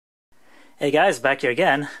Hey guys, back here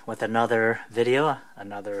again with another video,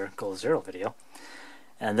 another Goal Zero video.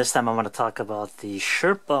 And this time I'm going to talk about the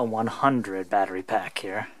Sherpa 100 battery pack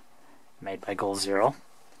here, made by Goal Zero.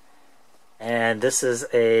 And this is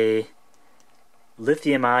a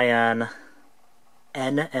lithium-ion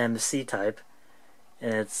NMC type,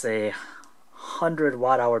 and it's a 100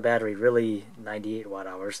 watt-hour battery, really 98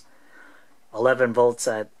 watt-hours, 11 volts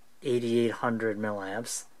at 8800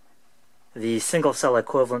 milliamps. The single cell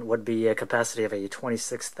equivalent would be a capacity of a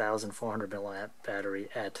 26,400 milliamp battery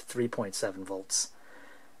at 3.7 volts.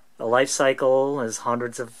 The life cycle is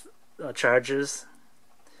hundreds of charges,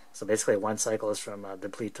 so basically one cycle is from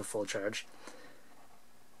deplete to full charge.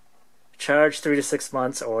 Charge 3 to 6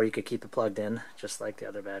 months, or you could keep it plugged in just like the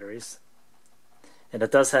other batteries. And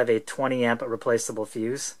it does have a 20 amp replaceable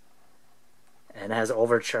fuse, and it has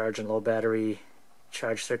overcharge and low battery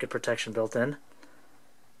charge circuit protection built in.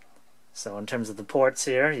 So in terms of the ports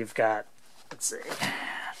here, you've got, let's see,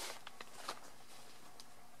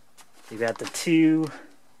 you've got the two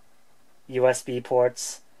USB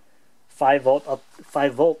ports, 5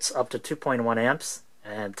 volts up to 2.1 amps,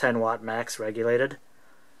 and 10 watt max regulated.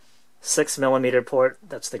 6mm port,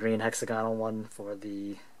 that's the green hexagonal one for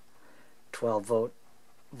the 12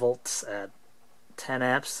 volts at 10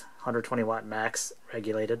 amps, 120 watt max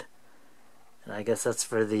regulated. And I guess that's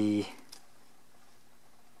for the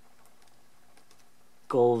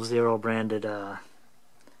Goal Zero branded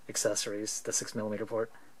accessories, the 6mm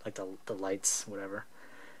port, like the lights, whatever.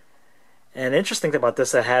 And the interesting thing about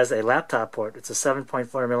this, it has a laptop port. It's a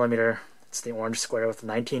 7.4mm, it's the orange square with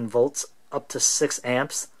 19 volts up to 6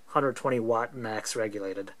 amps, 120 watt max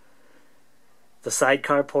regulated. The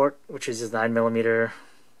sidecar port, which uses 9mm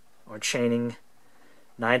or chaining,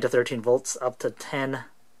 9 to 13 volts up to 10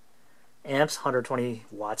 amps, 120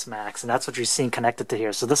 watts max, and that's what you're seeing connected to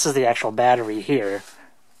here. So this is the actual battery here,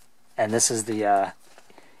 and this is the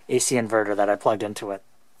AC inverter that I plugged into it,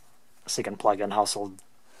 so you can plug in household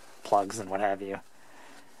plugs and what have you.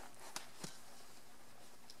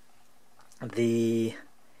 The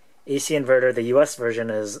AC inverter, the US version,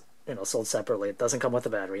 is sold separately. It doesn't come with the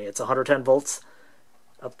battery. It's 110 volts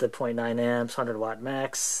up to 0.9 amps, 100 watt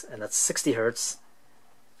max, and that's 60 hertz.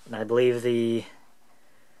 And I believe the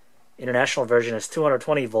international version is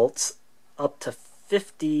 220 volts up to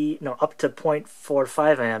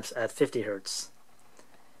 0.45 amps at 50 hertz.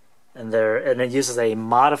 And it uses a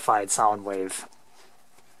modified sound wave,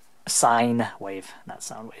 sine wave, not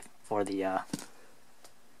sound wave, for the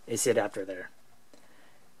AC adapter there.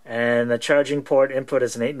 And the charging port input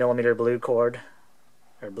is an 8mm blue cord,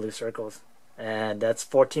 or blue circle, and that's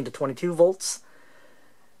 14 to 22 volts.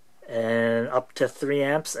 And up to 3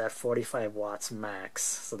 amps at 45 watts max.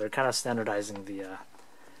 So they're kind of standardizing the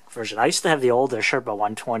version. I used to have the older Sherpa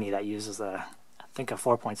 120 that uses I think a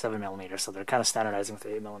 4.7mm, so they're kind of standardizing with the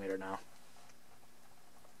 8mm now.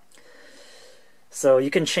 So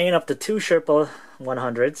you can chain up to 2 Sherpa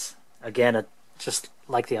 100s. Again, just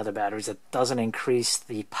like the other batteries, it doesn't increase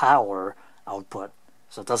the power output,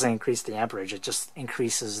 so it doesn't increase the amperage, it just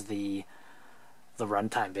increases the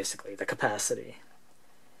runtime, basically, the capacity.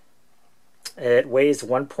 It weighs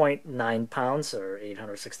 1.9 pounds, or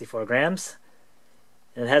 864 grams.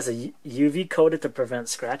 And it has a UV coated to prevent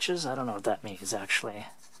scratches. I don't know what that means, actually.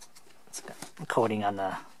 It's got a coating on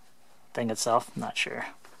the thing itself. I'm not sure.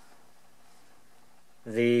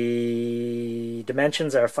 The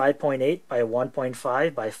dimensions are 5.8 by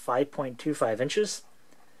 1.5 by 5.25 inches.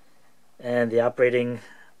 And the operating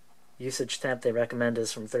usage temp they recommend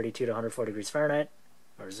is from 32 to 104 degrees Fahrenheit,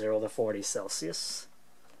 or 0 to 40 Celsius.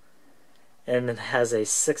 And it has a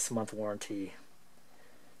 6-month warranty.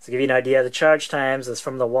 So to give you an idea, the charge times is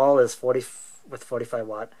from the wall is 45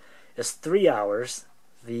 watt is 3 hours.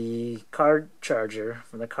 The car charger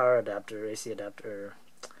from the car adapter, AC adapter,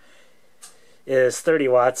 is 30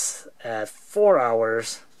 watts at 4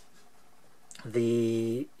 hours.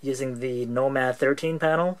 Using the Nomad 13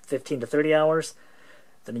 panel, 15 to 30 hours.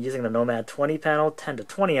 Then using the Nomad 20 panel, 10 to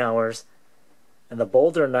 20 hours. And the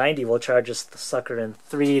Boulder 90 will charge us the sucker in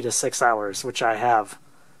 3 to 6 hours, which I have.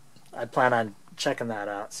 I plan on checking that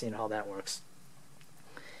out, seeing how that works.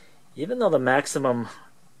 Even though the maximum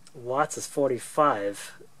watts is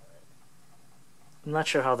 45, I'm not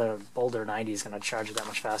sure how the Boulder 90 is going to charge it that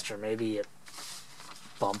much faster. Maybe it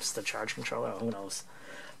bumps the charge controller, who knows.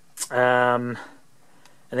 And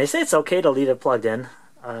they say it's okay to leave it plugged in,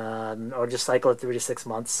 or just cycle it 3 to 6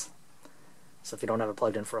 months. So if you don't have it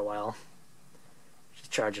plugged in for a while, just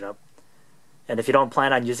charge it up. And if you don't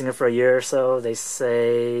plan on using it for a year or so, they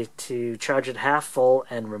say to charge it half full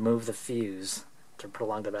and remove the fuse to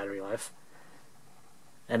prolong the battery life.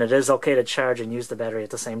 And it is okay to charge and use the battery at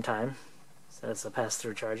the same time. So it's a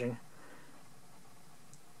pass-through charging.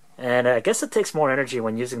 And I guess it takes more energy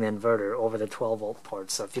when using the inverter over the 12-volt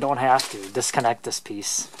port. So if you don't have to, disconnect this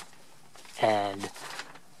piece and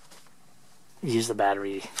use the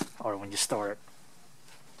battery, or when you store it.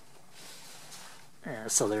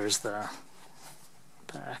 So there's the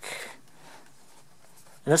back.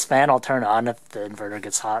 And this fan will turn on if the inverter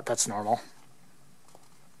gets hot. That's normal.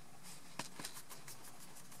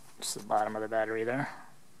 Just the bottom of the battery there.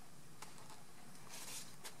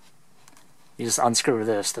 You just unscrew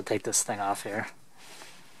this to take this thing off here.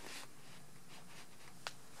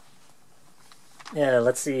 Yeah,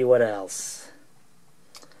 let's see what else.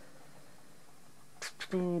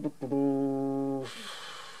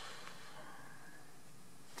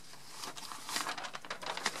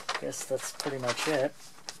 Guess that's pretty much it.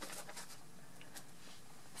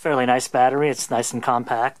 Fairly nice battery. It's nice and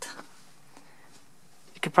compact.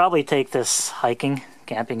 You could probably take this hiking,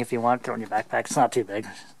 camping if you want, throw it in your backpack. It's not too big.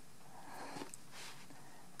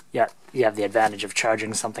 Yeah, you have the advantage of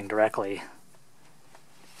charging something directly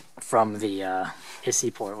from the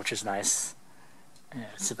IC port, which is nice. Yeah,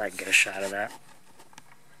 let's see if I can get a shot of that.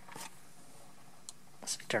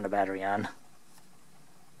 Let's turn the battery on.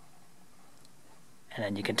 And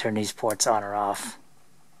then you can turn these ports on or off.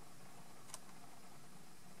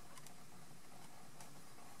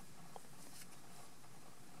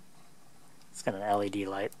 It's got an LED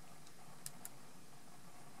light.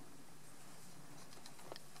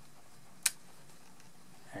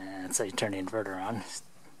 And that's how you turn the inverter on.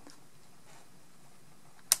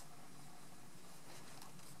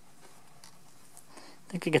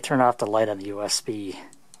 I think you can turn off the light on the USB.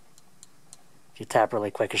 If you tap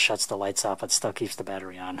really quick, it shuts the lights off. It still keeps the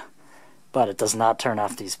battery on. But it does not turn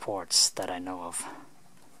off these ports that I know of.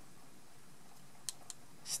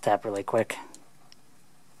 Just tap really quick.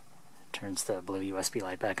 Turns the blue USB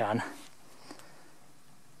light back on.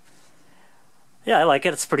 Yeah, I like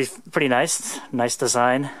it. It's pretty nice. Nice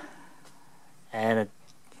design. And it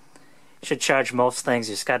should charge most things.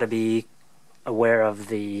 You just got to be aware of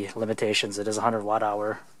the limitations. It is 100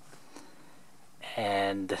 watt-hour.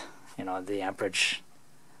 And, you know, the amperage.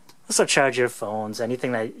 Also charge your phones.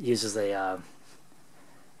 Anything that uses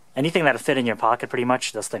anything that'll fit in your pocket pretty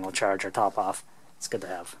much, this thing will charge or top off. It's good to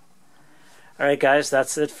have. Alright guys,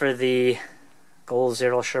 that's it for the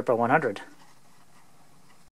Zero Sherpa 100.